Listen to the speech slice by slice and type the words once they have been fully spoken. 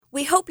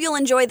We hope you'll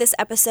enjoy this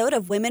episode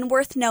of Women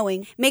Worth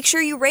Knowing. Make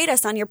sure you rate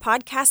us on your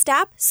podcast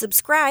app,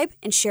 subscribe,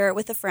 and share it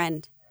with a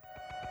friend.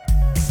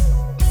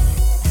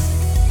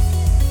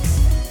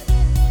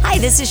 Hi,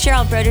 this is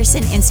Cheryl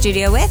Broderson in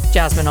studio with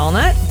Jasmine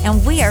Allnut.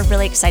 And we are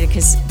really excited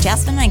because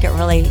Jasmine and I get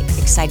really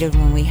excited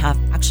when we have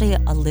actually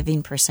a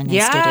living person in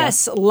studio.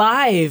 Yes,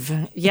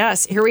 live.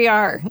 Yes, here we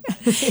are.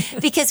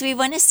 Because we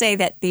want to say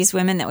that these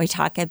women that we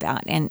talk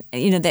about and,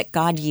 that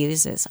God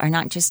uses are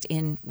not just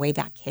in way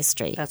back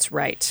history. That's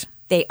right.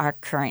 They are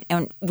current.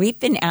 And we've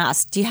been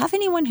asked, do you have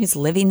anyone who's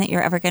living that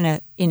you're ever going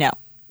to,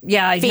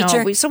 Yeah, I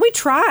feature? know. So we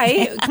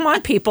try. Come on,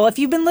 people. If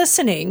you've been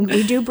listening,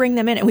 we do bring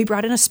them in. And we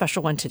brought in a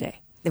special one today.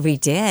 We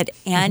did.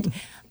 And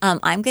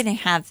I'm going to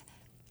have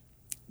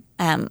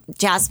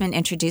Jasmine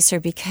introduce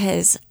her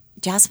because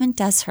Jasmine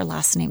does her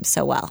last name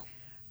so well.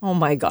 Oh,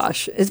 my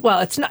gosh.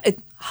 It's not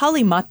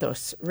Holly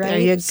Matos, right? There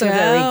you so go.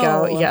 there we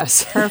go.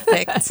 Yes.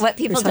 Perfect. What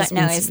people don't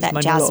know is that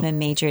Jasmine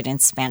majored in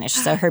Spanish.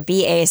 So her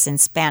BA is in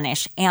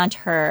Spanish and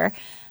her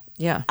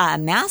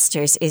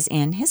master's is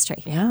in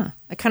history. Yeah.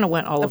 I kind of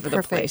went all over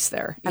the place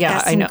there. I've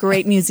got some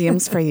great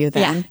museums for you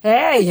then.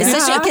 Hey,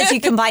 Especially because you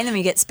combine them,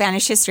 you get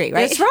Spanish history,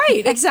 right? That's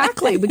right.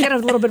 Exactly. We get a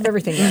little bit of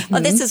everything there.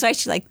 Well, this is why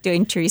she liked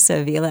doing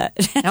Teresa Avila.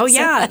 Oh,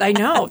 yeah. I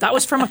know. That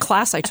was from a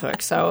class I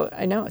took. So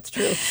I know it's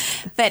true.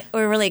 But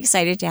we're really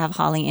excited to have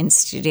Holly in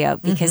studio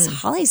because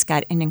Holly's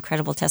got an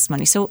incredible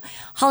testimony. So,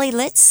 Holly,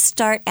 let's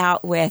start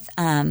out with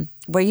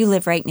where you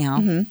live right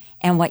now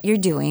and what you're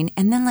doing.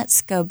 And then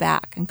let's go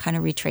back and kind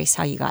of retrace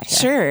how you got here.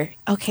 Sure.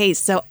 Okay.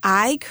 So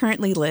I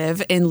currently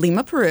live in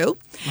Lima, Peru.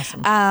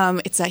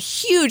 Awesome. It's a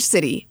huge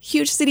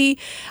city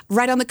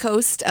right on the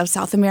coast of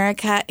South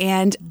America.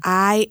 And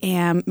I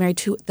am married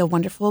to the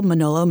wonderful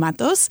Manolo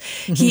Matos.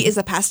 He is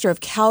a pastor of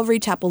Calvary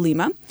Chapel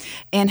Lima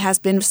and has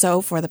been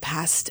so for the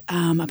past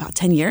about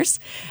 10 years.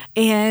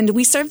 And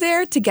we serve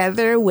there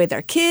together with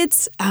our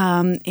kids.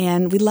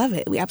 And we love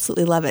it. We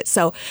absolutely love it.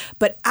 So,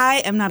 but I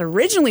am not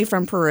originally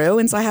from Peru.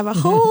 And so I have a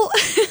whole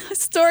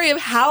story of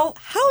how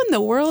in the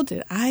world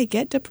did I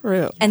get to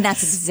Peru? And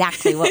that's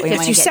exactly what we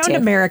want to You get sound to.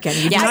 American.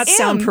 You do not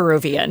sound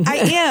Peruvian. I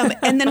am.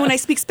 And then when I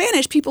speak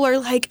Spanish, people are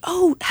like,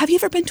 oh, have you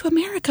ever been to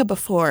America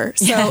before?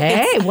 So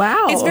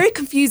wow. It's very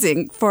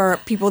confusing for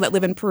people that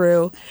live in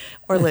Peru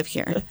or live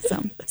here.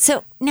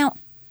 So now,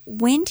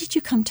 when did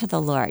you come to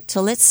the Lord?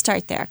 So let's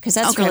start there because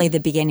that's really the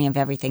beginning of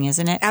everything,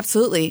 isn't it?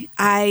 Absolutely.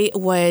 I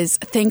was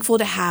thankful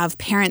to have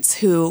parents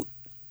who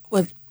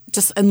were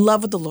just in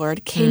love with the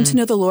Lord, came to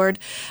know the Lord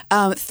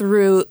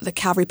through the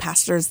Calvary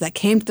pastors that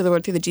came to the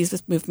Lord through the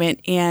Jesus movement.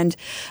 And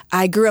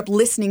I grew up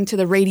listening to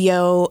the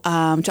radio,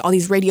 to all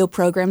these radio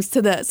programs,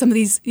 to some of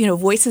these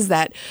voices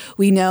that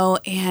we know.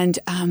 And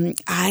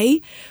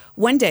I,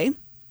 one day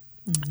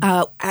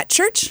at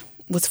church,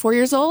 was 4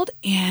 years old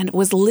and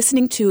was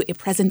listening to a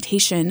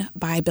presentation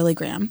by Billy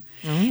Graham.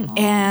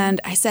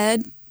 And I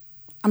said,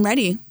 I'm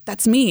ready.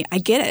 That's me. I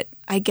get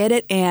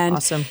it.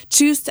 And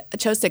chose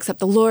to accept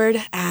the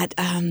Lord at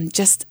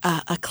just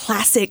a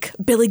classic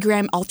Billy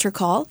Graham altar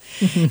call.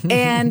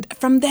 And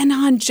from then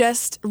on,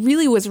 just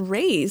really was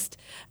raised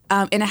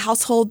in a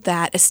household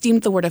that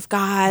esteemed the Word of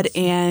God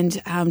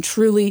and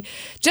truly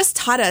just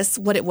taught us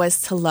what it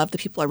was to love the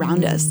people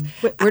around us.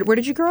 Where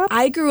did you grow up?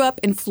 I grew up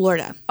in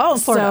Florida. Oh,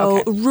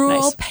 Florida. So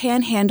rural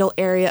panhandle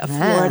area of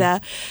Florida,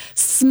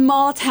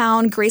 small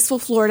town, Graceville,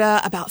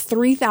 Florida, about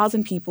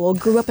 3,000 people.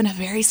 Grew up in a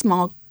very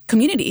small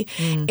community.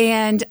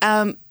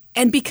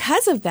 And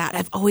because of that,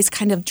 I've always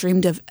kind of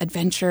dreamed of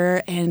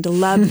adventure and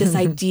loved this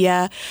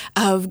idea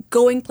of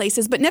going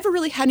places, but never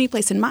really had any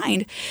place in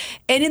mind.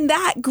 And in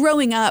that,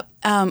 growing up,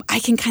 I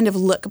can kind of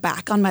look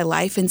back on my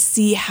life and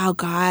see how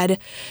God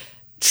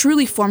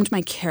truly formed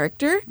my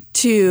character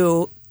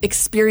to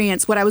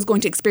experience what I was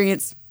going to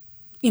experience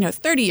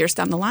 30 years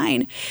down the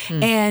line.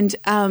 And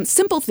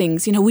simple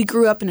things, we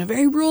grew up in a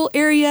very rural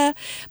area,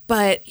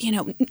 but,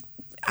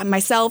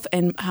 myself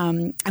and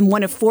I'm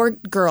one of 4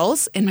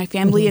 girls in my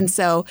family, and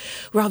so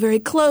we're all very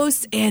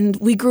close. And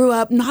we grew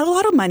up not a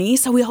lot of money,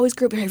 so we always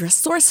grew up very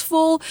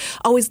resourceful,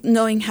 always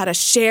knowing how to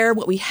share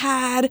what we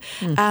had,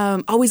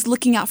 always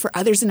looking out for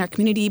others in our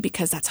community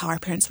because that's how our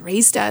parents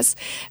raised us.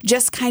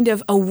 Just kind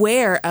of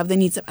aware of the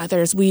needs of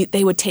others.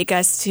 They would take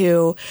us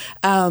to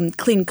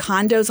clean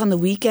condos on the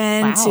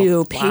weekend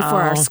to pay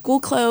for our school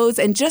clothes,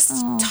 and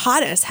just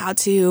taught us how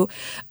to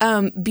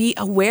be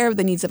aware of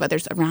the needs of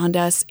others around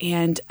us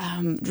and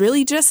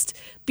really just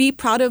be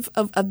proud of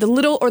the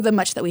little or the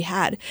much that we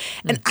had.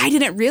 And I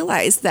didn't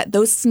realize that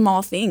those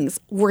small things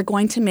were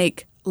going to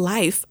make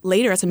life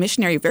later as a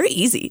missionary very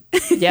easy.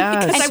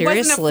 Yeah, because seriously. I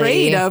wasn't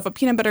afraid of a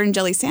peanut butter and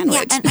jelly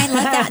sandwich. Yeah, and I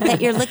love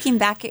that you're looking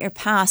back at your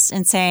past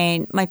and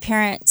saying, my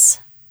parents,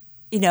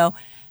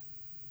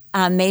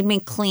 made me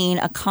clean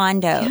a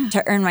condo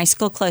to earn my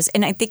school clothes.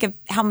 And I think of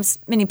how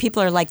many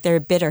people are like,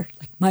 they're bitter.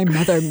 Like,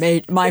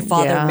 my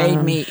father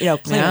made me,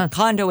 clean a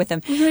condo with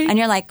him. Right. And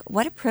you're like,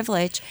 what a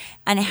privilege.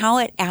 And how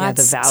it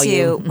adds the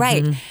value. to,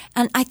 right.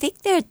 And I think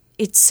that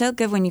it's so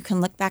good when you can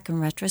look back in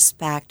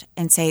retrospect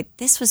and say,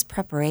 this was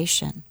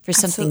preparation for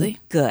something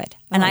good.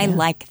 And I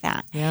like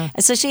that. Yeah.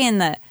 Especially in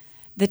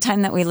the the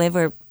time that we live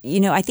where,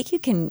 I think you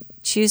can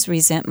choose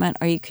resentment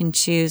or you can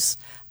choose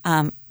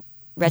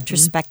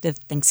retrospective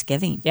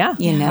Thanksgiving. Yeah,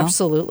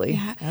 absolutely.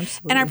 Yeah.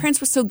 Absolutely. And our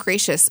parents were so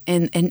gracious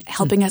in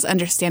helping us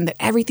understand that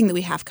everything that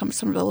we have comes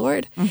from the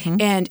Lord,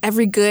 and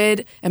every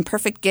good and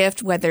perfect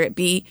gift, whether it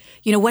be,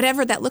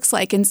 whatever that looks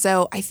like. And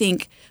so I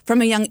think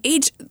from a young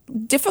age,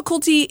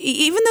 difficulty,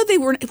 even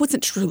though it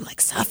wasn't true like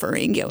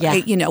suffering,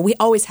 we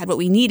always had what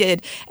we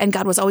needed, and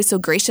God was always so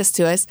gracious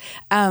to us.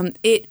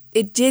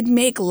 It did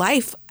make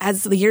life,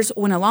 as the years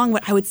went along,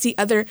 I would see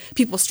other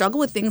people struggle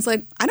with things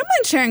like, I don't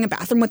mind sharing a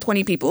bathroom with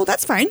 20 people.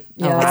 That's fine.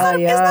 It's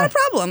not a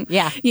problem.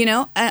 Yeah.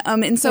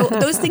 And so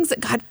those things that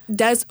God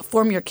does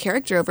form your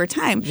character over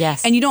time.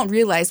 Yes. And you don't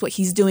realize what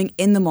he's doing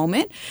in the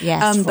moment.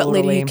 Yes, But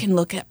later totally. you can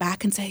look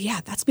back and say, yeah,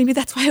 that's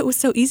why it was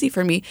so easy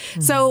for me.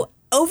 So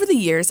over the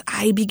years,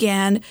 I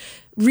began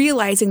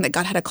realizing that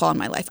God had a call in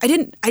my life. I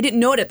didn't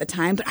know it at the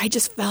time, but I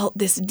just felt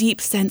this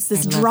deep sense,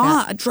 this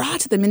draw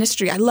to the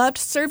ministry. I loved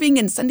serving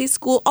in Sunday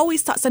school,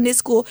 always taught Sunday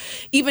school,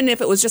 even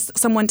if it was just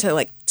someone to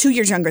like 2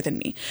 years younger than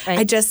me. Right.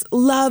 I just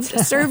loved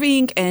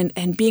serving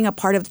and being a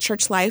part of the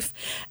church life.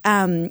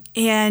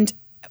 And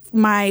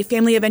my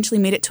family eventually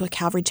made it to a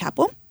Calvary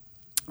Chapel.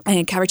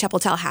 In Calvary Chapel,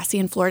 Tallahassee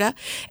in Florida.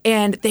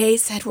 And they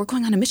said, we're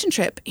going on a mission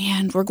trip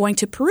and we're going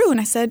to Peru.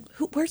 And I said,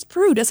 where's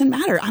Peru? Doesn't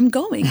matter. I'm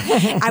going.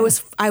 I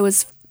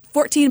was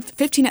 14,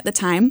 15 at the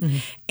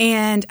time.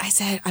 And I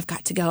said, I've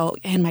got to go.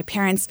 And my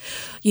parents,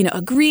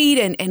 agreed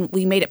and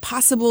we made it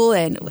possible.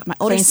 And my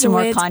older sister some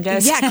more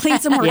condos. Yeah,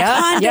 cleaned some more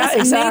condos. Yeah,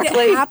 exactly.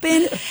 Made it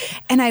happen.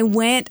 And I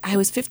went, I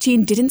was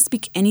 15, didn't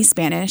speak any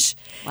Spanish.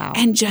 Wow.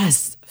 And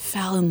just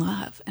fell in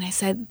love. And I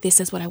said, this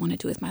is what I want to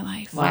do with my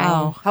life.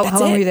 Wow. How That's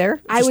long it. were you there?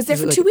 I was there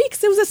for 2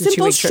 weeks. It was a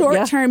simple, 2-week trip,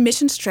 yeah. short-term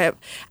missions trip.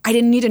 I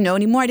didn't need to know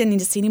anymore. I didn't need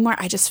to see anymore.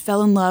 I just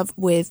fell in love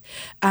with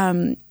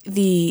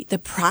the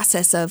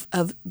process of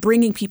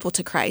bringing people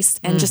to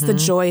Christ and just the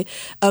joy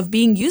of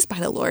being used by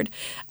the Lord,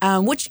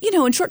 which,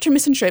 in short-term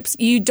mission trips,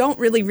 you don't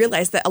really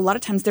realize that a lot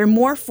of times they're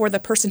more for the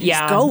person who's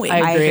going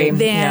I agree.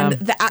 than Yeah.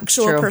 the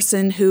actual True.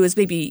 person who is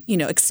maybe,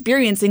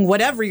 experiencing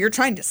whatever you're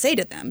trying to say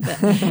to them.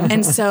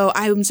 And so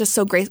I'm just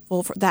so grateful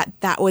for that.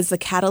 That was the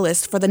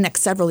catalyst for the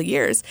next several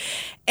years.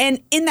 And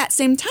in that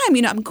same time,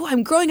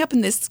 I'm growing up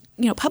in this,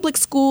 public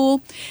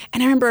school.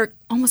 And I remember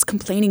almost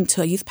complaining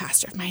to a youth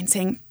pastor of mine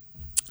saying,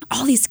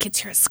 all these kids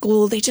here at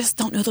school, they just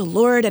don't know the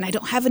Lord. And I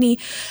don't have any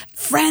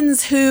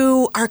friends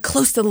who are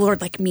close to the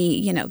Lord like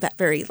me, that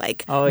very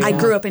I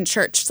grew up in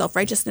church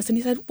self-righteousness. And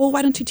he said, well,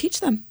 why don't you teach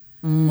them?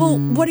 Well,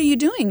 what are you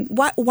doing?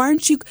 Why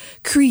aren't you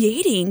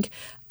creating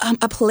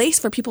a place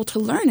for people to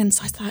learn? And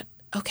so I thought,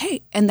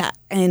 okay. And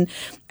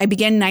I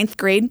began 9th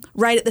grade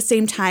right at the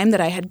same time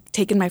that I had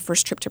taken my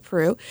first trip to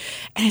Peru.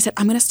 And I said,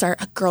 I'm going to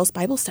start a girls'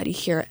 Bible study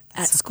here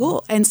at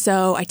school. And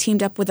so I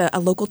teamed up with a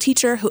local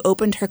teacher who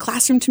opened her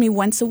classroom to me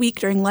once a week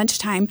during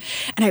lunchtime.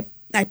 And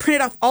I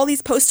printed off all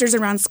these posters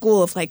around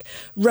school of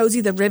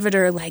Rosie the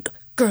Riveter,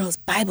 girls'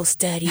 Bible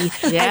study.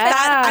 Yeah.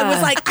 I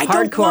was like,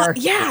 Hardcore.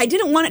 I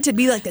didn't want it to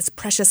be like this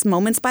Precious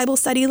Moments Bible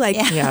study.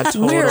 Yeah,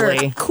 we're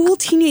totally. cool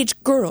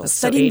teenage girls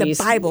so studying the 80s.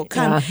 Bible.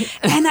 Come. Yeah.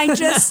 And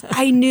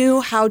I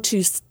knew how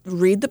to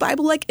read the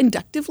Bible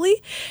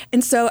inductively.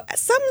 And so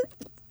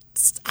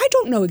I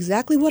don't know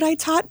exactly what I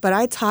taught, but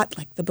I taught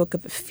the book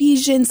of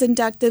Ephesians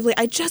inductively.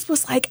 I just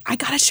was like, I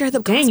got to share the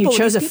gospel. Dang, you with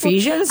chose these people.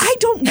 Ephesians? I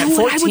don't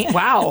know. At 14?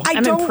 Wow.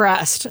 I'm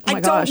impressed. Oh my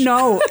I gosh. don't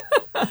know.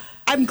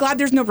 I'm glad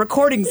there's no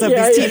recordings of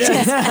these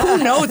teachings. Who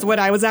knows what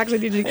I was actually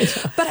teaching?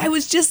 But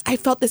I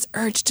felt this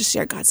urge to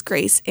share God's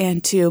grace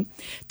and to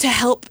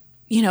help,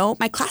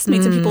 my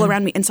classmates and people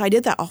around me. And so I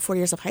did that all 4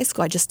 years of high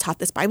school. I just taught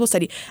this Bible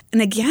study.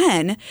 And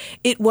again,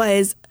 it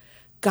was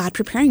God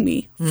preparing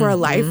me for a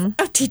life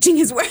of teaching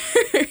his word.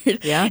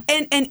 Yeah.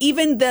 And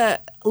even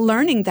the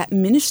learning that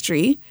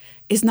ministry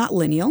is not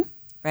lineal.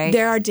 Right.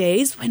 There are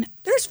days when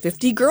there's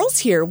 50 girls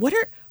here.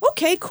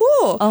 Okay,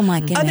 cool. Oh, my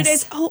goodness. Other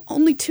days,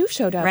 only 2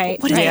 showed up.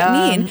 Right. What does Yeah.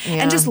 that mean?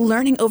 Yeah. And just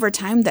learning over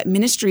time that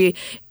ministry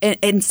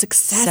and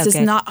success So is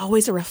good. not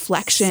always a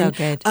reflection So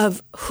good.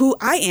 of who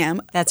I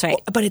am. That's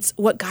right. But it's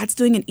what God's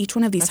doing in each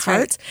one of these That's right.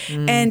 hearts.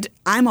 And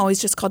I'm always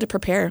just called to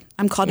prepare.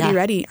 I'm called to be Yeah.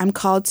 ready. I'm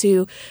called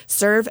to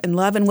serve and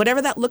love. And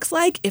whatever that looks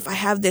like, if I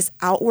have this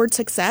outward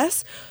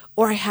success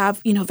or I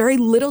have, very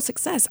little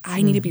success,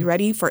 I need to be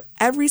ready for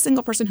every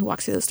single person who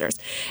walks through those doors.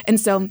 And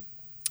so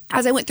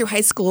as I went through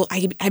high school,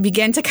 I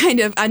began to kind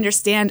of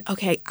understand,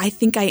 okay, I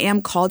think I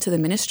am called to the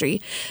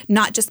ministry,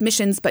 not just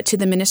missions, but to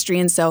the ministry.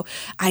 And so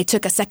I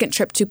took a second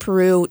trip to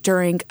Peru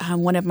during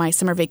one of my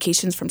summer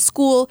vacations from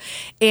school.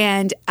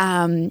 And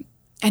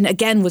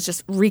again, was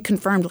just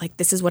reconfirmed,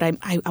 this is what I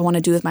want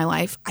to do with my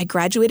life. I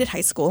graduated high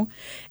school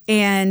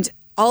and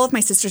all of my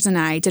sisters and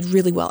I did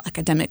really well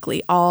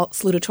academically. All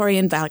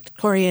salutatorian,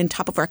 valedictorian,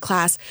 top of our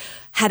class,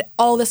 had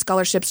all the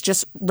scholarships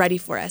just ready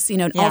for us.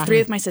 All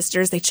 3 of my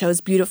sisters, they chose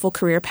beautiful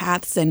career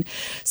paths and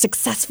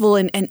successful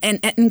and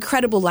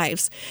incredible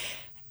lives.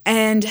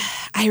 And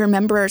I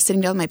remember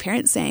sitting down with my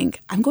parents saying,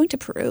 I'm going to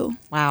Peru.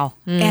 Wow.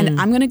 And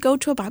I'm going to go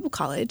to a Bible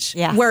college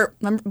where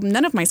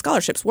none of my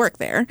scholarships work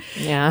there.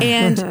 Yeah.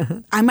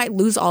 And I might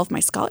lose all of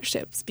my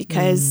scholarships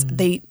because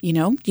they,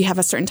 you have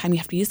a certain time you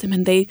have to use them.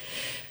 And they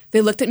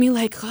looked at me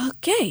like,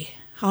 okay,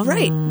 all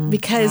right.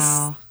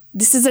 Because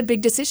this is a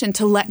big decision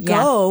to let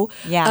go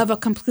of a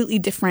completely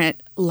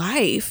different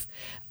life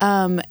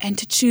and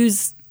to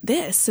choose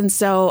this. And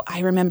so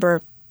I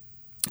remember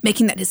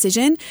making that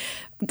decision.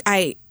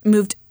 I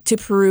moved to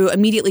Peru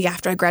immediately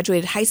after I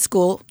graduated high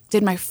school,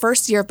 did my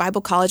first year of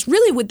Bible college,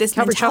 really with this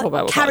Calvary Chapel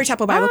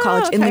Bible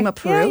College in Lima,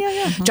 Peru.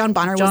 Yeah. John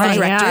Bonner was the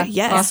director. Yeah.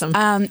 Yes.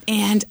 Awesome.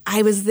 And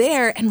I was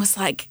there and was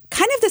like,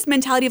 kind of this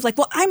mentality of like,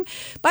 well,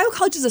 Bible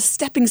college is a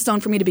stepping stone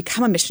for me to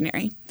become a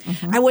missionary.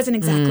 I wasn't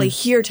exactly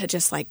here to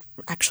just like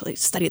actually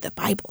study the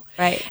Bible.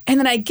 Right. And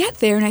then I get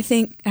there and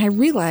I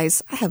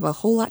realize I have a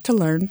whole lot to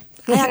learn.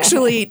 I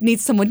actually need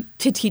someone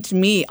to teach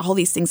me all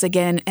these things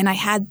again. And I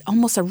had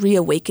almost a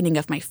reawakening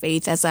of my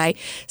faith as I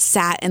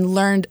sat and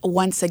learned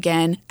once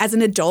again as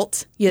an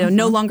adult,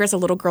 no longer as a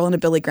little girl in a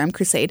Billy Graham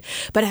crusade,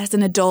 but as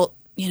an adult,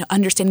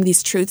 understanding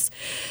these truths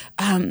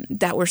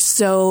that were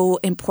so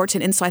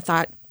important. And so I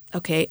thought,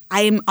 okay,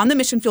 I'm on the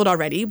mission field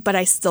already, but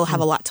I still have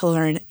a lot to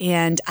learn.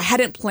 And I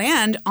hadn't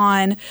planned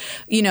on,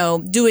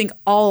 doing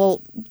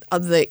all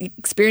of the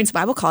experience of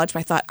Bible college, but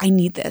I thought, I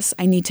need this.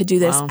 I need to do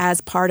this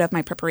as part of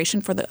my preparation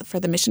for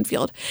the mission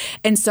field.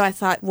 And so I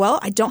thought, well,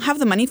 I don't have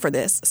the money for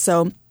this.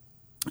 So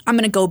I'm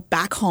going to go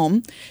back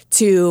home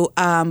to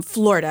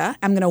Florida.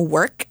 I'm going to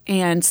work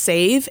and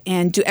save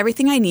and do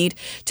everything I need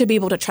to be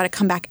able to try to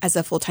come back as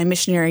a full-time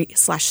missionary /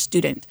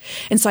 student.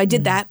 And so I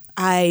did that.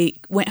 I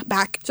went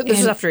back. So this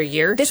was after a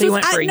year?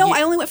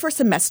 I only went for a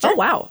semester. Oh,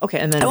 wow. Okay.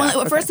 And then I only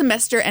went for a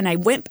semester, and I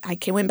went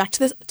back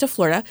to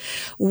Florida,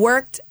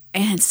 worked,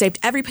 and saved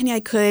every penny I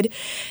could.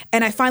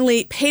 And I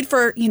finally paid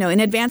for, in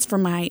advance for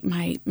my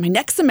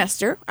next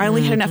semester. I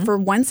only had enough for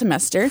one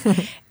semester.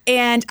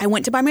 And I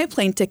went to buy my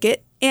plane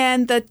ticket.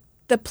 And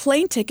the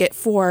plane ticket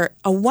for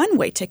a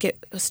one-way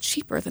ticket was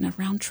cheaper than a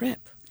round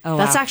trip. Oh,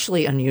 that's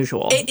actually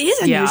unusual. It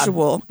is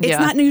unusual. It's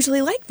not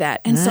usually like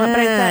that. And so, but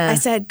I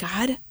said,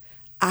 God,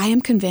 I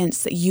am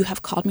convinced that you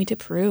have called me to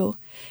Peru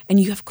and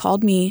you have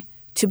called me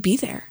to be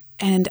there,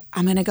 and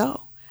I'm going to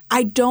go.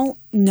 I don't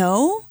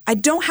know. I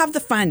don't have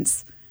the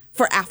funds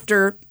for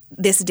after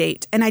this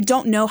date, and I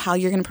don't know how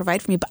you're going to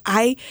provide for me, but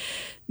I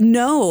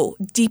know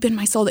deep in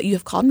my soul that you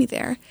have called me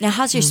there. Now,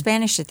 how's your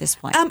Spanish at this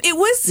point? It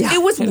was,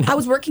 I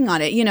was working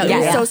on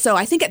it, So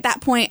I think at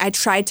that point I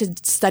tried to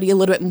study a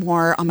little bit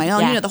more on my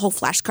own, the whole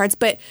flashcards,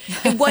 but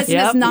it wasn't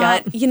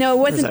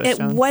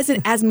it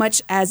wasn't as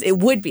much as it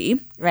would be.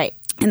 Right.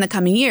 In the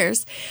coming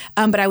years.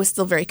 But I was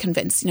still very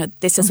convinced,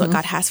 this is what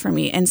God has for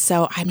me. And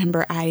so I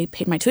remember I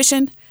paid my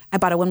tuition. I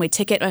bought a one-way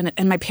ticket,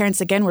 and my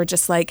parents again were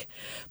just like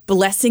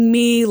blessing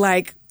me,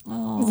 like,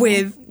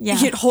 with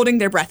holding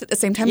their breath at the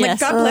same time.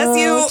 Yes. Like, God bless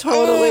you.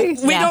 Totally.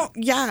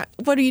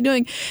 What are you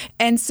doing?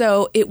 And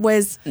so it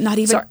was not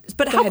even. Sorry,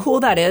 but how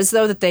cool that is,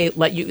 though, that they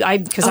let you.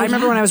 Because I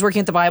remember when I was working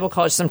at the Bible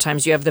college,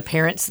 sometimes you have the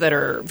parents that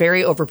are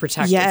very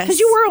overprotective. Yes. Because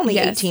you were only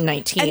 18,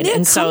 19.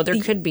 And so there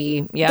could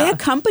be, They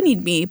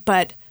accompanied me,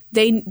 but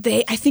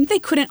I think they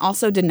couldn't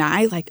also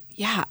deny, like,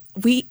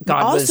 we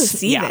God also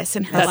see this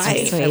in her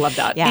life. I love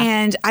that. Yeah.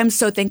 And I'm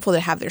so thankful to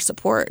have their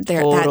support,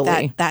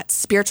 that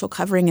spiritual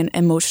covering and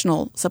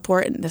emotional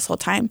support this whole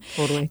time.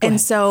 Totally.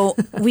 And so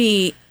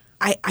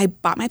I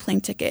bought my plane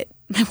ticket,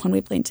 my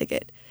one-way plane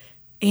ticket,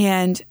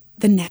 and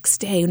the next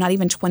day, not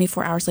even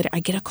 24 hours later,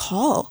 I get a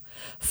call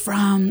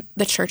from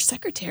the church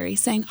secretary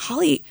saying,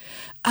 Holly,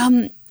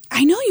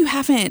 I know you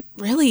haven't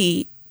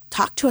really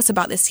talked to us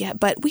about this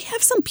yet, but we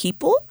have some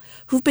people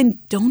who've been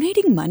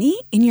donating money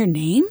in your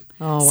name,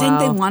 saying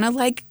they want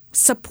to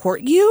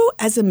support you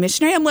as a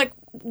missionary. I'm like,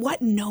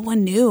 what? No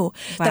one knew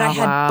that I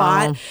had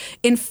bought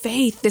in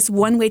faith this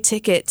one-way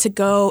ticket to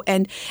go.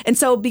 And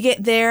so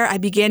I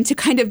began to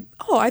kind of,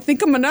 I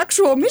think I'm an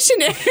actual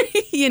missionary,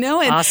 And,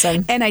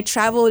 awesome. And I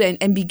traveled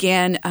and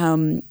began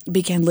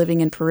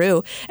living in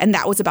Peru. And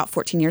that was about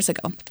 14 years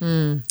ago.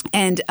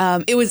 And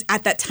it was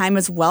at that time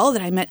as well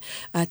that I met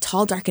a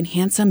tall, dark, and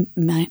handsome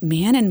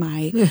man in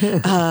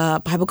my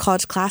Bible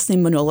college class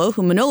named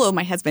Manolo,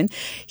 my husband,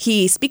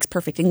 he speaks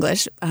perfect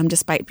English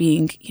despite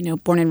being,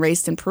 born and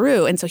raised in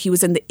Peru. And so he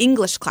was in the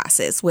English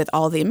classes with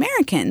all the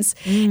Americans.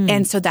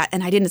 And so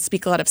and I didn't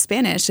speak a lot of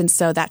Spanish. And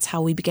so that's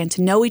how we began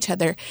to know each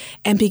other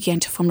and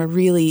began to form a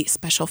really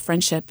special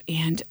friendship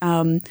and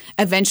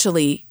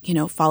eventually,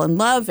 fall in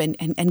love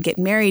and get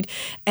married.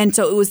 And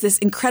so it was this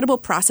incredible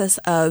process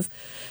of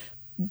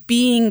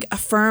being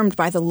affirmed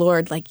by the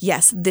Lord, like,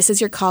 yes, this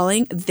is your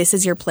calling, this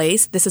is your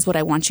place, this is what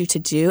I want you to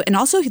do. And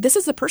also, this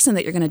is the person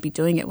that you're going to be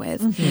doing it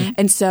with.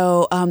 And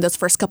so those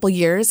first couple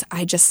years,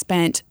 I just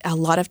spent a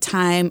lot of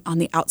time on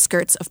the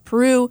outskirts of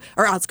Peru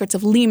or outskirts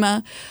of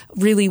Lima,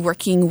 really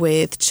working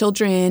with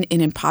children in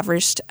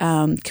impoverished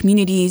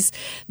communities.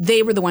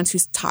 They were the ones who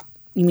taught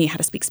me how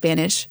to speak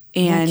Spanish.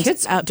 And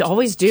kids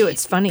always do.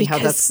 It's funny how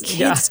that's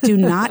kids do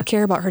not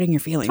care about hurting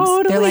your feelings.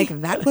 Totally. They're like,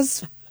 that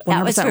was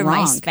That was where my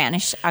wrong.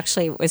 Spanish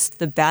actually was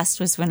the best,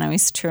 was when I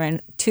was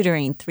tutoring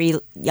 3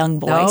 young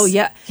boys. Oh,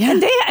 yeah.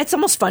 And it's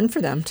almost fun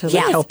for them to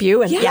help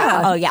you. And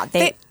Yeah. Oh, yeah.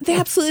 They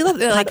absolutely love it.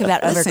 They're talk like,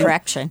 about "Listen."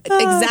 overcorrection.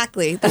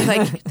 Exactly. They're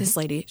like, this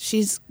lady,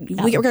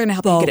 we're going to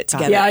help you get it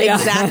together. Yeah.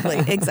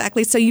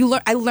 Exactly. So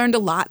I learned a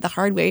lot the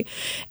hard way,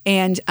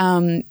 and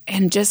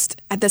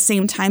just at the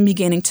same time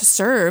beginning to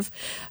serve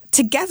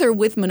together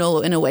with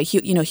Manolo in a way.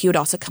 He would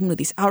also come to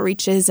these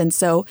outreaches, and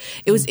so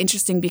it was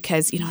interesting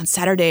because on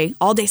Saturday,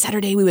 all day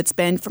Saturday, we would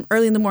spend from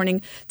early in the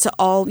morning to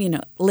all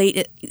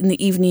late in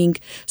the evening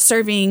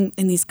serving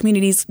in these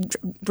communities,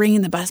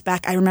 bringing the bus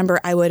back. I remember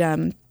I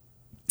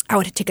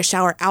would take a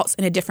shower out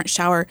in a different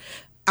shower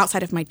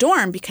outside of my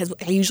dorm because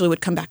I usually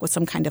would come back with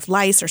some kind of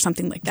lice or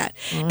something like that.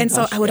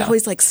 So I would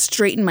always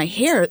straighten my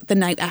hair the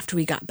night after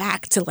we got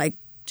back to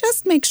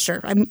just make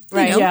sure I'm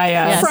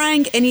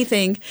frying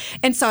anything.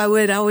 And so I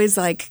would always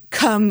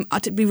come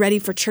to be ready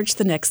for church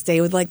the next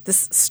day with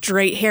this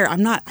straight hair.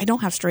 I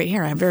don't have straight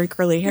hair. I have very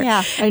curly hair.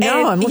 Yeah, I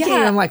know. I'm looking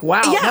at it. I'm like,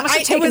 wow, that must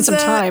have taken some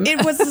time.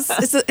 It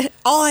was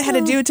all I had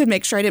to do to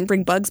make sure I didn't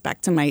bring bugs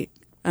back to my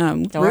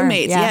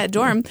roommates.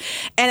 Dorm.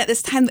 And at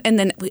this time, and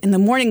then in the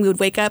morning we would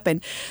wake up,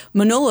 and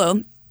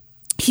Manolo,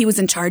 he was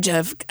in charge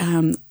of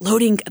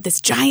loading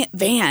this giant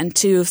van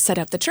to set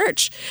up the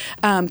church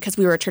because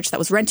we were a church that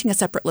was renting a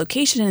separate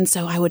location. And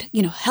so I would,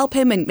 help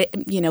him, and,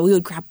 we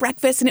would grab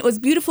breakfast. And it was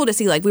beautiful to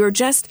see, we were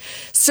just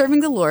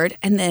serving the Lord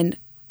and then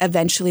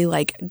eventually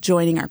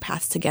joining our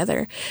paths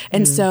together.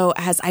 And so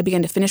as I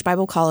began to finish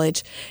Bible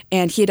college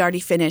and he had already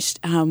finished,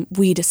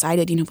 we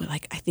decided, I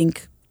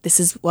think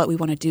this is what we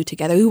want to do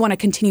together. We want to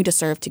continue to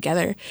serve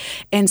together.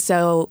 And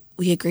so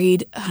we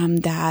agreed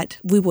that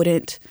we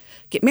wouldn't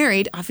get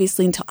married,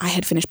 obviously, until I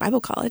had finished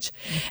Bible college.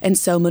 And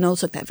so Manolo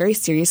took that very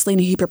seriously,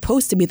 and he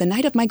proposed to me the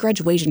night of my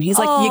graduation. He's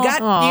like, you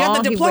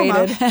got the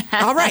diploma.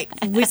 All right.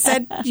 We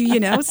said,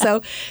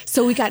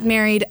 So we got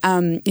married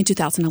in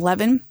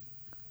 2011.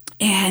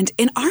 And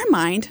in our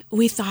mind,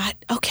 we thought,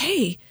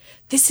 okay,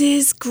 this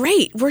is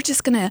great. We're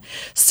just going to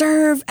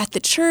serve at the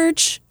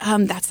church.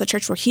 That's the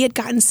church where he had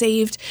gotten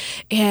saved.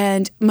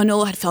 And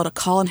Manolo had felt a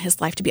call in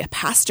his life to be a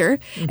pastor.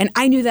 And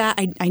I knew that.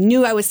 I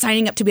knew I was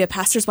signing up to be a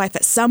pastor's wife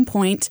at some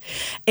point.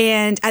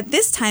 And at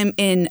this time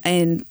in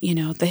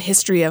the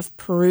history of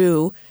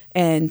Peru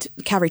and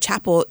Calvary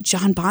Chapel,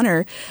 John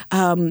Bonner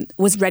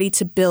was ready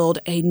to build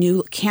a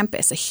new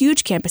campus, a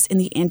huge campus in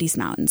the Andes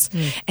Mountains.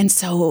 And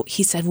so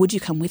he said, would you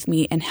come with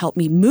me and help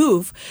me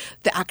move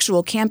the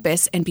actual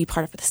campus and be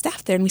part of the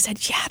staff there? And we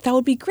said, yeah, that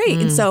would be great.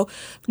 And so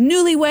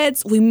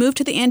newlyweds, we moved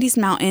to the Andes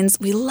Mountains.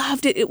 We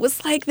loved it. It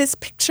was like this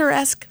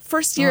picturesque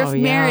first year of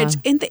marriage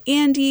in the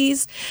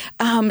Andes,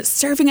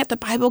 serving at the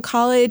Bible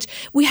college.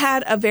 We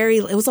had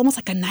it was almost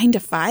like a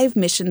 9-to-5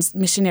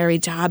 missionary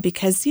job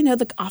because,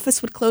 the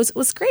office would close. It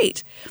was great.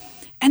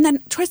 And then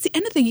towards the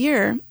end of the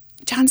year,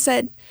 John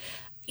said,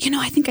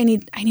 I think I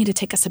need to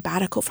take a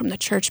sabbatical from the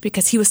church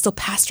because he was still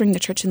pastoring the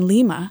church in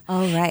Lima.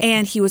 Oh, right.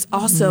 And he was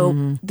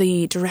also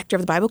the director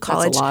of the Bible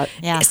college. That's a lot.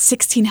 Yeah.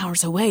 16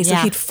 hours away. So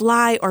he'd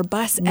fly or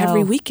bus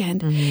every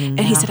weekend. And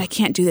he said, I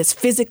can't do this.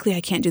 Physically, I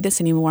can't do this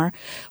anymore.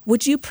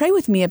 Would you pray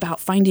with me about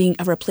finding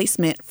a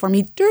replacement for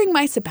me during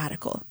my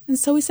sabbatical? And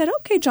so we said,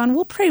 okay, John,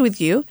 we'll pray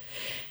with you.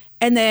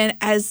 And then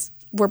as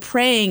we're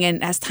praying,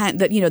 and as time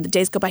that the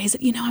days go by, he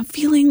said, I'm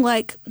feeling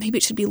like maybe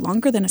it should be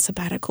longer than a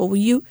sabbatical. Will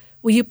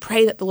you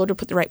pray that the Lord will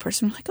put the right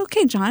person? I'm like,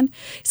 okay, John.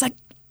 He's like,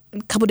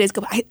 a couple of days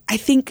go by. I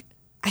think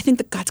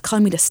that God's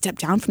calling me to step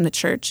down from the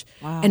church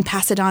and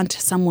pass it on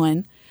to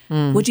someone.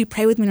 Would you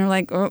pray with me? And we're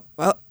like, oh,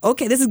 well,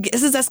 okay, this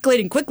is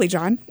escalating quickly,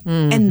 John.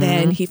 And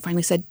then he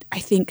finally said, I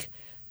think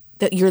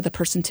that you're the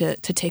person to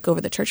take over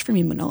the church for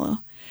me, Manolo.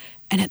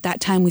 And at that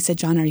time we said,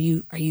 John, are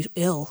you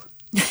ill?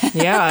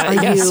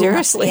 Yeah,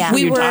 seriously. Yeah.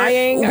 We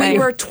dying?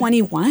 were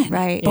 21.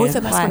 Right. Both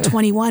of us were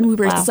 21. We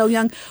were so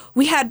young.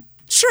 We had,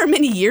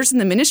 many years in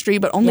the ministry,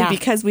 but only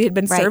because we had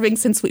been serving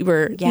since we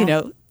were,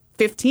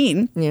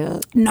 15. Yeah.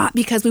 Not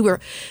because we were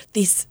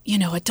these,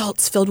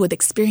 adults filled with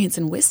experience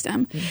and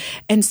wisdom.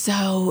 And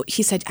so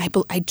he said,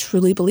 I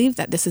truly believe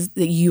that that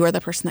you are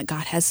the person that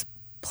God has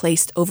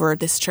placed over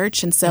this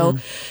church. And so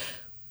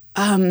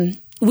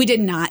we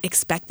did not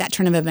expect that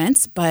turn of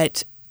events,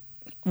 but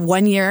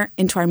 1 year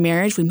into our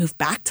marriage, we moved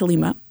back to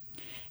Lima,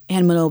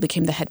 and Manolo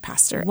became the head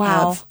pastor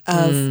of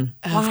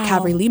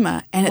Calvary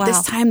Lima. And at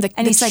this time, the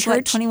he's church, like,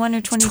 what, 21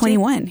 or 22?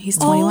 21. He's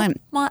 21.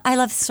 Well, I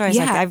love stories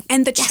like that.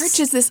 And the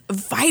church is this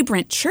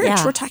vibrant church.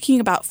 Yeah. We're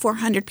talking about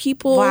 400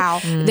 people.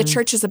 Wow. The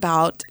church is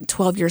about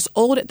 12 years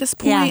old at this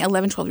point,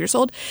 11, 12 years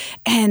old,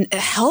 and a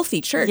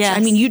healthy church. Yes. I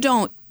mean, you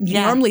don't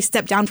normally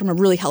step down from a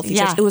really healthy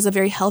church. Yeah. It was a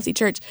very healthy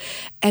church.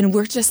 And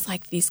we're just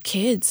like these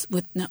kids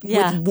with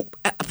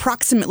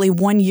approximately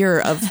 1 year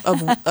of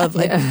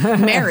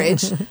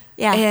marriage.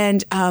 Yeah.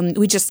 And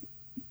we just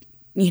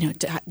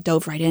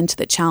dove right into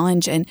the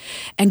challenge, and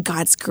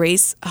God's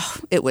grace,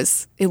 it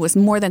was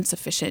more than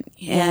sufficient.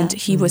 And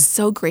he was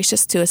so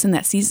gracious to us in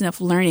that season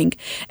of learning.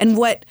 And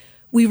what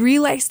we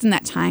realized in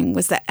that time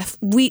was that if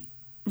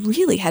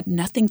really had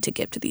nothing to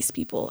give to these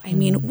people. I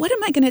mean, what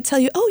am I going to tell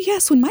you? Oh,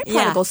 yes, when my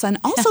prodigal son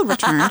also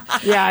returned.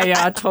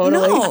 Yeah,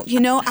 totally.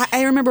 No,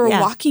 I remember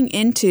walking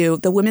into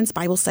the women's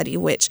Bible study,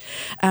 which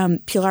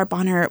Pilar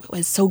Bonner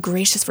was so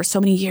gracious for so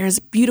many years,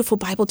 beautiful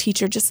Bible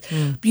teacher, just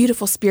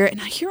beautiful spirit.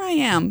 And here I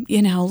am,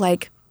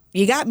 like,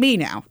 you got me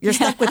now. You're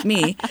stuck with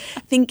me.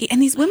 Thinking,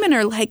 and these women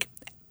are like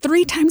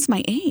 3 times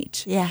my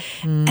age. Yeah.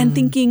 And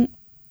thinking,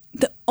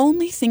 the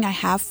only thing I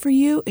have for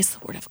you is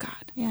the Word of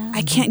God. Yeah.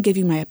 I can't give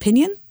you my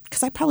opinion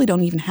because I probably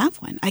don't even have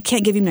one. I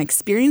can't give you my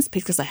experience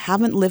because I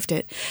haven't lived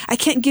it. I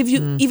can't give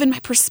you even my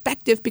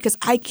perspective because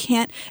I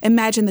can't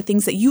imagine the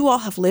things that you all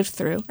have lived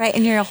through. Right.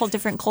 And you're a whole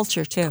different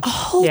culture, too. A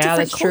whole different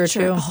that's true, culture.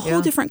 too. A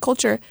whole different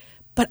culture.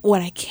 But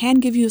what I can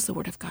give you is the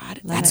Word of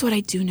God. That's what I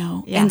do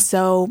know. Yeah. And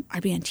so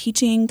I began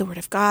teaching the Word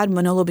of God.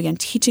 Manolo began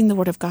teaching the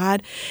Word of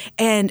God.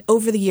 And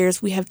over the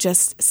years, we have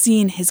just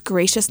seen his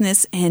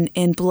graciousness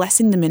in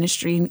blessing the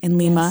ministry in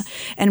Lima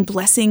and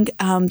blessing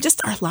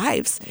just our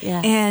lives.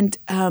 Yeah. And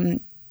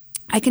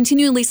I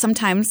continually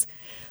sometimes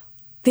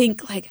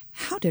think, like,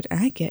 how did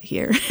I get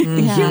here?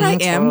 Here I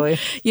am.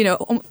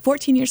 Totally.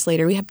 14 years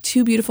later, we have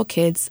 2 beautiful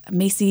kids,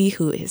 Macy,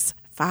 who is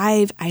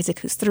 5, Isaac,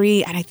 who's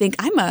 3. And I think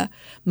I'm a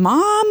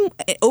mom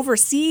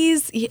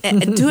overseas,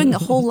 doing a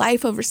whole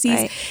life overseas.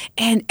 Right.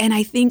 And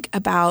I think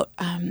about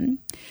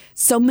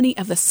so many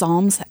of the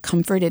Psalms that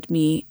comforted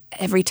me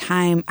every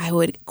time I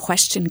would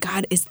question,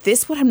 God, is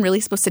this what I'm really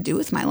supposed to do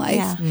with my life?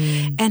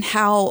 Yeah. And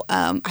how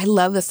I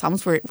love the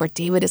Psalms where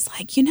David is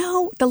like,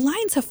 the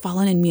lines have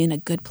fallen in me in a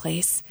good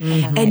place.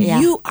 And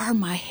you are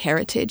my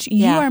heritage.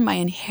 You are my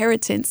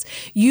inheritance.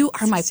 You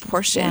are my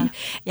portion.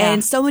 Yeah.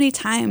 And so many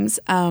times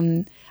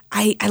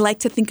I like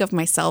to think of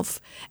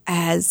myself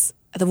as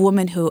the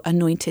woman who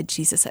anointed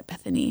Jesus at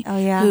Bethany. Oh,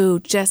 yeah. Who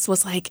just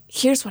was like,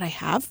 here's what I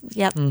have.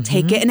 Yep.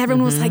 Take it. And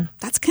everyone was like,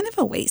 that's kind of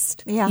a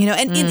waste. Yeah.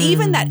 And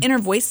even that inner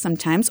voice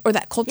sometimes, or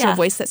that cultural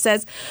voice that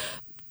says,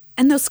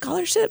 and those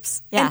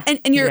scholarships and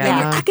your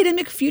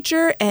academic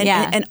future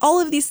and all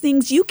of these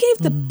things, you gave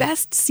the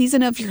best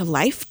season of your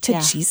life to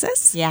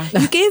Jesus. Yeah.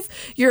 You gave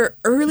your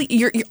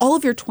all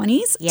of your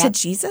 20s to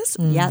Jesus.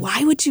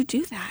 Why would you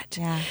do that?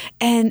 Yeah.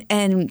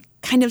 And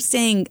kind of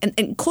saying,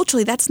 and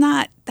culturally, that's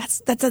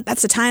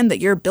the time that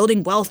you're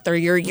building wealth or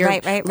you're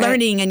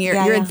learning and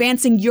you're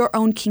advancing your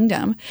own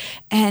kingdom.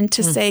 And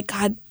to say,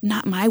 God,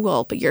 not my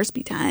will, but yours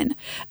be done.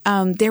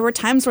 There were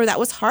times where that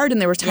was hard, and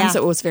there were times that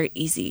it was very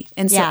easy.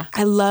 And so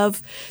I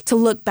love to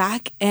look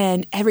back,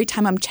 and every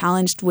time I'm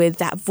challenged with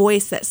that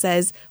voice that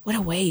says, what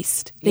a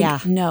waste.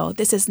 Think, no,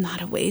 this is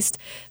not a waste.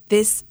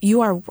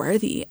 You are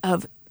worthy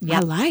of my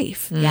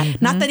life.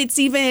 Not that it's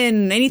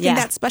even anything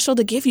that special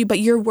to give you, but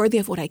you're worthy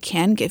of what I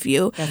can give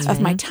you,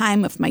 my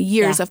time, of my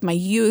years, of my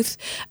youth,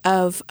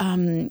 of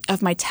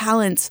my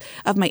talents,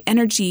 of my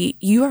energy.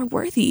 You are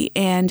worthy.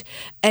 And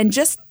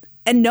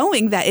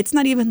knowing that it's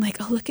not even like,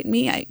 oh, look at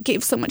me, I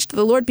gave so much to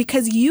the Lord,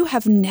 because you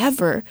have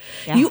never,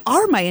 you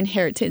are my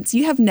inheritance.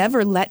 You have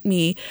never let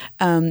me,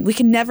 we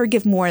can never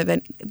give more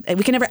than,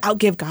 we can never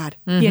outgive God,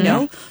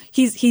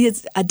 He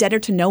is a debtor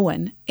to no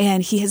one.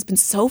 And he has been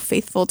so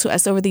faithful to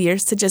us over the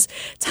years to just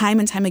time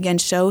and time again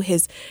show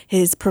his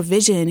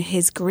provision,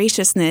 his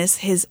graciousness,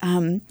 his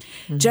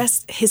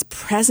just his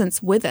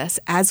presence with us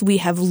as we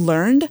have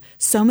learned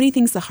so many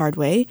things the hard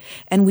way.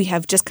 And we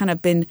have just kind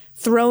of been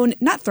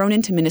not thrown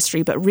into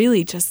ministry, but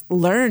really just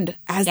learned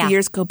as the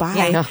years go by.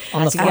 Yeah,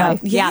 on the fly.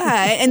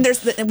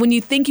 And when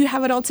you think you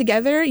have it all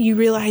together, you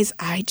realize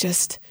I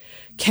just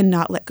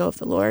cannot let go of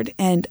the Lord.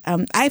 And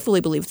I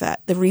fully believe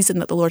that the reason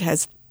that the Lord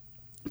has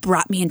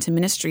brought me into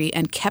ministry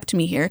and kept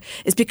me here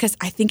is because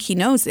I think he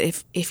knows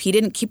that if he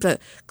didn't keep a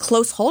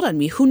close hold on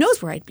me, who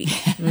knows where I'd be?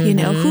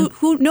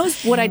 Who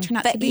knows what I'd turn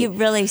out to be? But you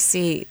really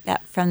see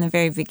that from the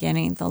very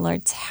beginning, the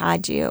Lord's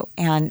had you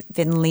and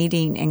been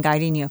leading and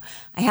guiding you.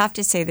 I have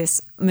to say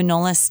this,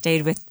 Manola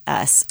stayed with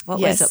us. What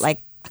was it,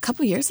 like a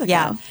couple years ago?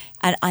 Yeah.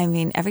 And I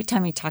mean, every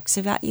time he talks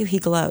about you, he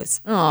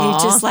glows. Aww.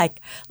 He's just like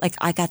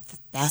I got the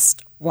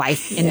best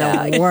wife in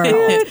the world.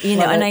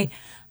 And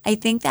I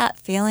think that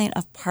feeling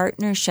of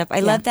partnership.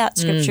 I love that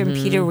scripture in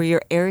Peter where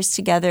you're heirs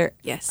together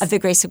of the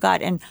grace of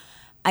God. And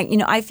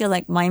I feel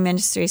like my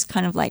ministry is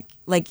kind of like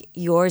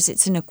yours.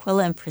 It's an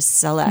Aquila and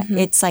Priscilla.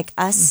 It's like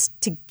us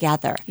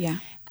together. Yeah.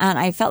 And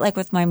I felt like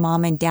with my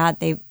mom and dad,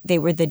 they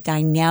were the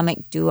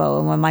dynamic duo.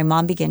 And when my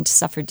mom began to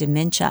suffer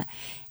dementia,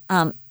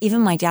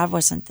 even my dad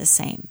wasn't the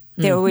same.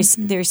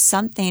 There's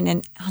something,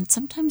 and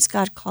sometimes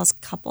God calls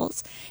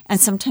couples, and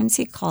sometimes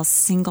he calls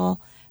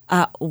single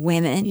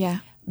women. Yeah.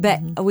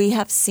 But we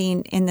have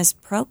seen in this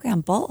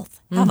program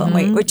both, haven't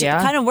we? Which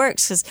kind of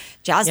works because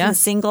Jasmine's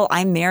single,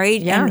 I'm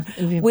married, and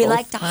we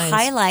like to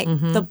highlight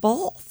the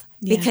both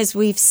because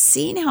we've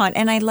seen how it.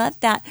 And I love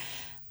that,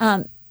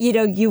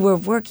 you were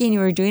working, you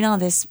were doing all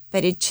this,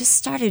 but it just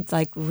started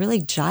like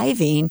really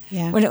jiving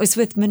when it was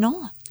with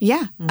Manola.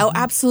 Yeah. Oh,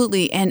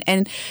 absolutely.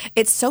 And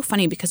it's so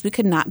funny because we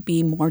could not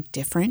be more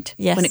different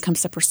when it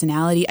comes to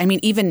personality. I mean,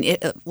 even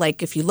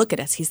like if you look at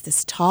us, he's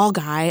this tall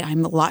guy.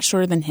 I'm a lot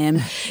shorter than him.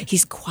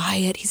 He's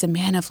quiet. He's a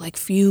man of like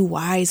few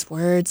wise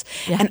words.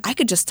 Yeah. And I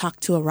could just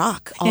talk to a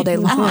rock all day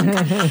long.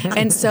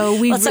 And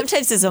so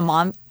sometimes as a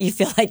mom, you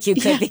feel like you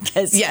could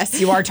because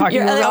you are talking.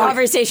 Your other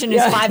conversation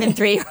is 5 and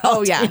 3 year old.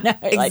 Oh yeah,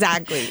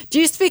 exactly. Like, do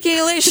you speak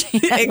English?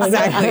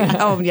 Exactly.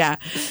 Oh yeah.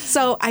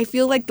 So I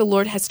feel like the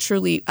Lord has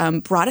truly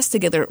brought us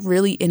together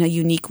really in a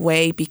unique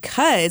way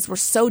because we're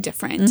so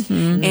different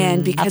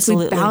and because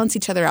we balance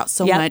each other out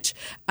so much.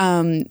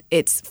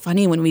 It's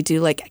funny when we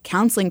do like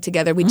counseling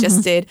together. We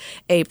just did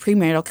a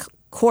premarital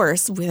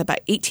course with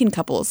about 18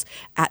 couples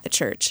at the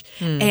church,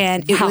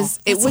 and it was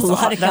a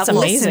lot of couples.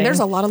 Amazing. Listen,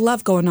 there's a lot of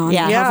love going on.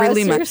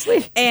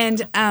 Seriously.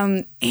 And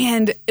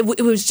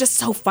it was just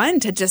so fun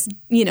to just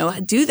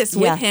do this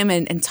with him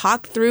and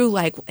talk through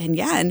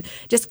and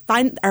just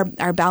find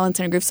our balance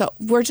in our group. So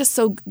we're just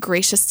so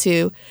gracious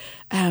to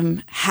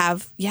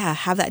have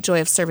that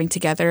joy of serving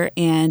together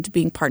and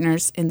being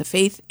partners in the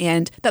faith,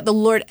 and that the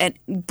Lord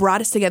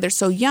brought us together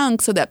so young,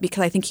 so that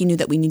because I think He knew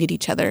that we needed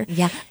each other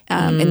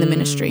in the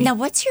ministry. Now,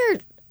 what's your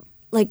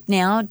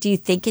now? Do you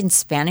think in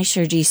Spanish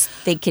or do you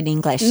think in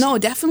English? No,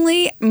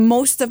 definitely.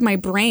 Most of my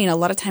brain, a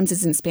lot of times,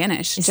 is in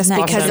Spanish, just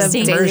because of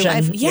daily immersion.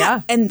 life.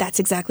 Yeah, and that's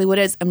exactly what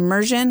it is.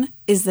 Immersion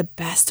is the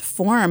best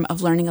form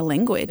of learning a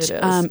language.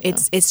 It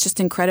is, It's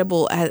just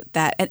incredible at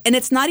that, and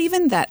it's not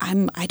even that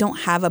I don't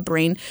have a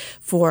brain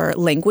for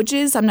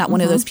languages. I'm not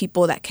one of those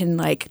people that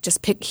can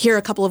just hear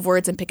a couple of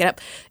words and pick it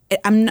up.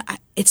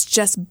 It's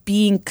just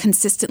being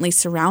consistently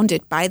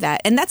surrounded by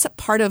that. And that's a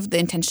part of the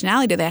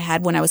intentionality that I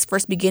had when I was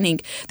first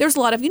beginning. There was a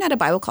lot of, at a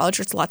Bible college,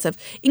 there's lots of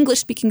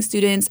English-speaking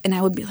students, and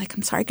I would be like,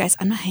 I'm sorry, guys,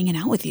 I'm not hanging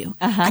out with you.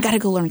 I got to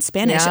go learn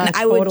Spanish. Yeah, and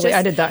I would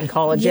I did that in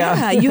college,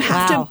 you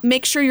have to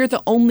make sure you're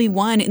the only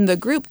one in the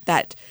group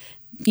that,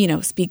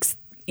 speaks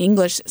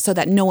English, so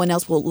that no one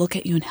else will look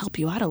at you and help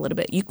you out a little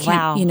bit. You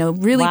can't,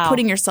 really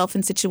putting yourself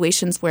in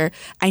situations where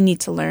I need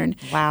to learn.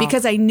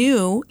 Because I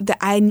knew that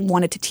I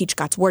wanted to teach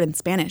God's word in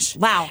Spanish.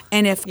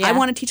 And if I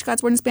want to teach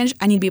God's word in Spanish,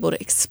 I need to be able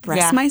to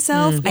express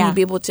myself. I need to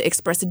be able to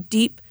express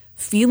deep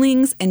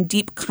feelings and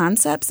deep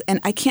concepts. And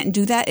I can't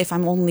do that if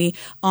I'm only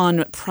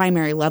on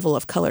primary level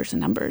of colors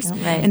and numbers.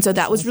 And so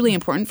that was really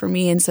important for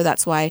me. And so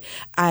that's why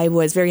I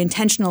was very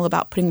intentional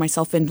about putting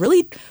myself in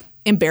really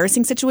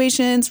embarrassing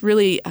situations,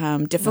 really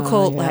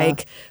difficult.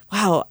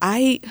 Wow,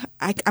 I'm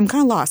kind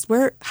of lost.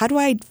 How do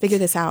I figure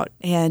this out?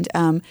 And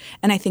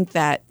I think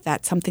that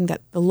that's something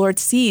that the Lord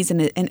sees,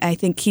 and I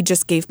think He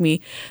just gave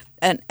me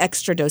an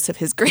extra dose of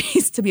His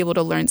grace to be able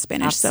to learn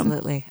Spanish.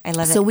 Absolutely, I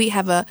love it. So we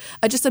have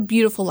just a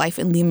beautiful life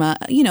in Lima.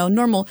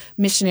 Normal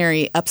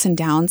missionary ups and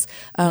downs.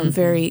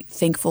 Very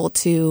thankful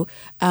to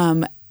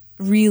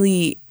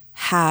really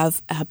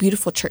have a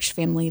beautiful church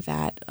family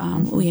that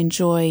we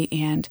enjoy,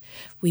 and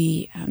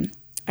we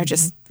are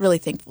just really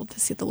thankful to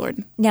see the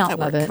Lord now, at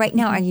work. Right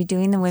now, are you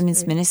doing the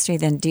women's ministry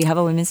then? Do you have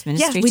a women's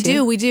ministry Yeah, we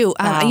too? We do.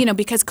 Wow.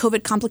 Because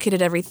COVID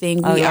complicated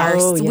everything, we're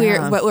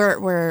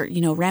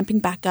ramping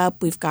back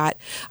up. We've got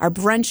our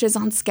brunches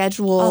on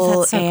schedule,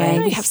 that's so and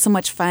great. we have so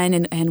much fun,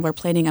 and I'm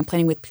planning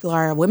with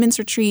Pilar a women's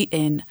retreat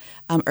in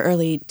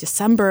early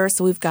December.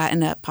 So we've got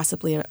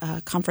possibly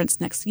a conference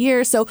next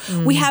year. So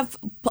we have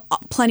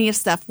plenty of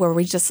stuff where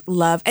we just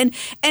love, and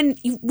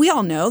we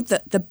all know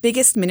that the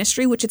biggest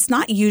ministry, which it's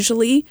not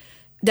usually,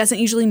 doesn't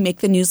usually make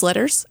the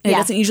newsletters. It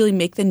doesn't usually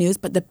make the news,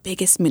 but the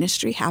biggest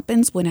ministry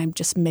happens when I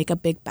just make a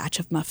big batch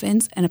of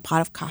muffins and a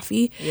pot of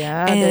coffee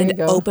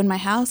and open my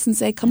house and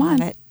say, come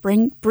on,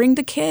 bring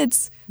the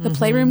kids. The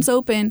playroom's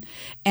open,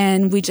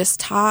 and we just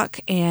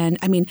talk. And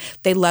I mean,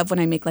 they love when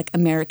I make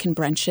American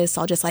brunches. So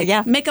I'll just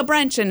make a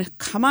brunch and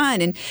come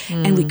on.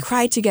 And we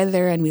cry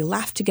together, and we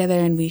laugh together,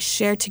 and we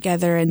share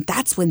together. And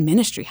that's when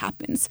ministry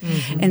happens.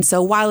 And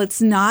so while it's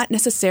not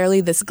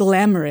necessarily this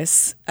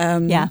glamorous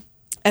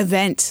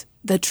event,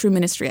 the true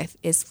ministry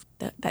is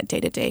that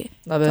day-to-day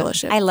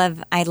fellowship. I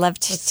love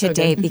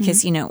today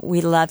because,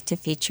 we love to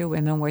feature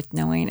women worth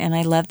knowing. And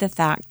I love the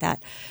fact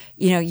that,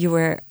 you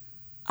were,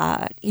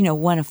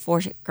 one of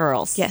 4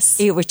 girls. Yes.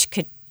 Which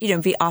could,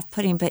 be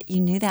off-putting, but you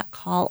knew that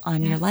call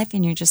on your life,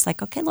 and you're just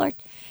like, okay, Lord,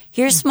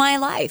 here's my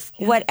life,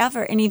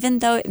 whatever. And even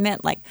though it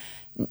meant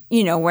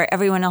where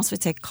everyone else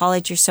would say,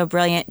 college, you're so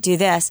brilliant, do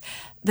this.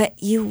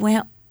 But you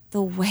went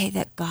the way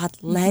that God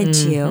led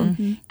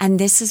you. And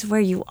this is where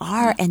you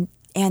are.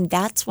 And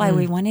that's why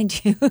we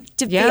wanted you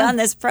to be on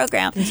this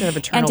program Instead of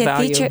eternal and to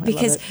value. feature it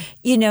because,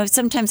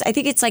 sometimes I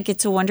think it's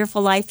It's a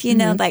Wonderful Life,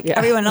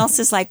 everyone else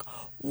is like,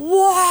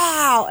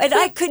 wow. And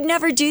I could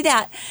never do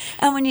that.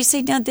 And when you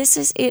say, no,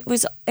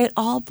 it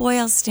all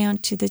boils down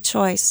to the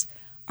choice.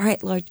 All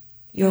right, Lord,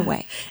 your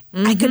way.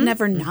 I could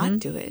never not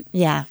do it.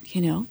 Yeah.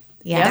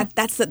 Yeah.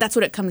 That's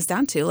what it comes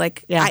down to.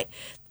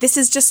 This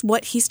is just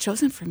what He's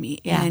chosen for me.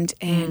 Yeah.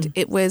 And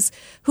it was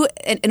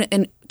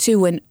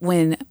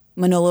when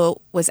Manolo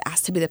was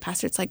asked to be the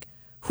pastor, it's like,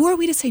 who are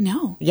we to say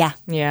no? Yeah.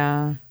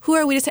 Yeah. Who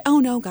are we to say, oh,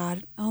 no,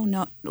 God, oh,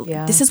 no,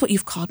 Yeah. this is what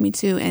you've called me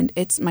to, and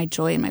it's my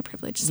joy and my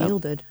privilege. So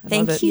Yielded. I love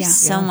Thank it. you Yeah.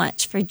 so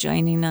much for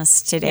joining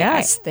us today.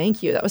 Yes,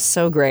 thank you. That was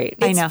so great.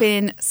 it's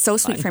been so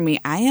sweet for me.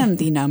 I am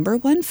the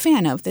 #1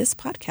 fan of this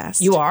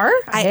podcast. You are?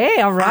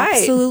 Hey, all right.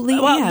 absolutely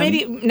Well, am.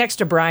 maybe next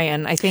to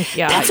Brian. I think,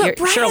 yeah. That's what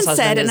Brian Cheryl's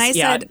said, husband and I is-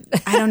 yeah. said,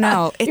 I don't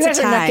know. It's You guys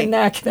a are tie. neck and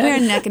neck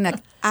then. We're neck and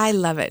neck. I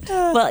love it.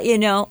 Well,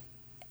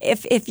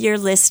 if you're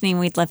listening,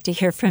 we'd love to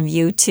hear from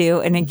you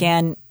too. And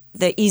again,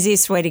 the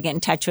easiest way to get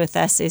in touch with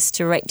us is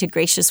to write to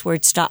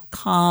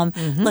graciouswords.com.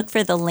 Look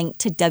for the link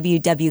to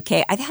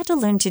WWK. I've had to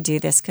learn to do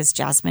this because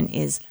Jasmine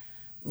is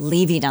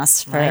leaving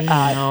us for I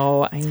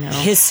know.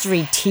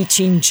 history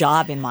teaching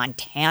job in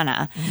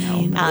Montana.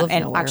 live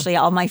And nowhere. actually,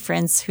 all my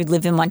friends who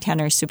live in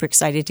Montana are super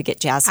excited to get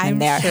Jasmine I'm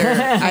there. sure.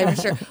 I'm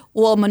sure.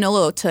 Well,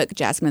 Manolo took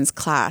Jasmine's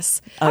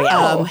class. Oh,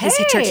 yeah. His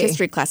church hey.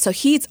 history class. So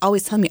he's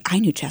always telling me, I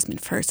knew Jasmine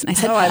first. And I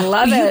said, Oh, I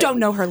love You it. don't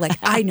know her like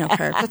I know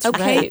her. That's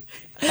okay. Right.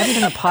 I've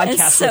been on a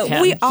podcast So with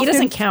him. we He often-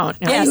 doesn't count.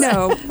 I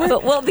know.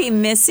 But we'll be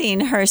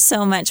missing her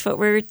so much. But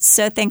we're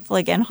so thankful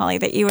again, Holly,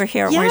 that you were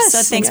here. We're Yes,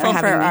 so thanks thankful for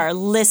for having me. our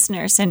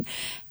listeners. And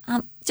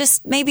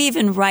just maybe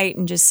even write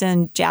and just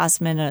send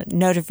Jasmine a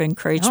note of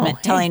encouragement, Oh,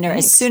 hey, telling her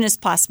thanks. as soon as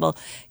possible,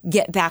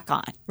 get back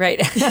on. Right.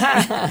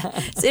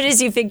 As soon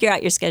as you figure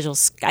out your schedule,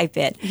 Skype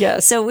it.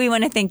 Yes. So we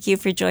want to thank you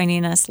for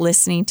joining us,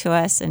 listening to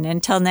us. And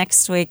until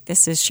next week,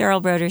 this is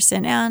Cheryl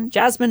Broderson and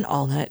Jasmine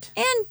Allnut.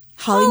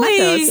 Holly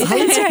Matos.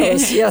 Holly That's right.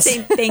 Matos, yes.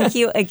 Saying thank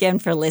you again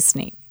for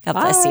listening. God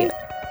bless you.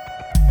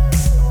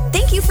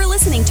 Thank you for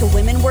listening to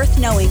Women Worth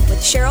Knowing with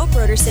Cheryl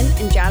Broderson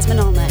and Jasmine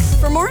Allnut.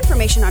 For more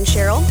information on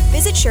Cheryl,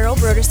 visit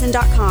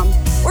CherylBroderson.com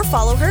or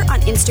follow her on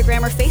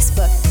Instagram or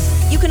Facebook.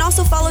 You can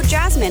also follow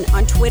Jasmine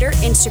on Twitter,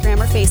 Instagram,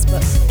 or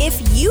Facebook. If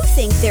you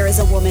think there is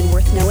a woman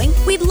worth knowing,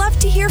 we'd love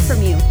to hear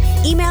from you.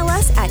 Email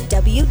us at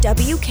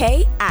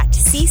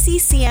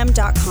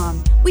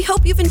wwk@cccm.com. We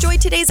hope you've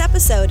enjoyed today's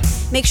episode.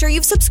 Make sure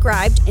you've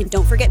subscribed and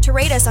don't forget to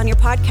rate us on your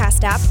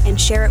podcast app and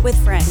share it with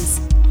friends.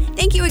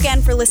 Thank you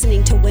again for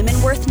listening to Women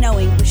Worth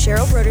Knowing with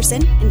Cheryl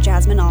Broderson and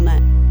Jasmine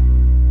Allnut.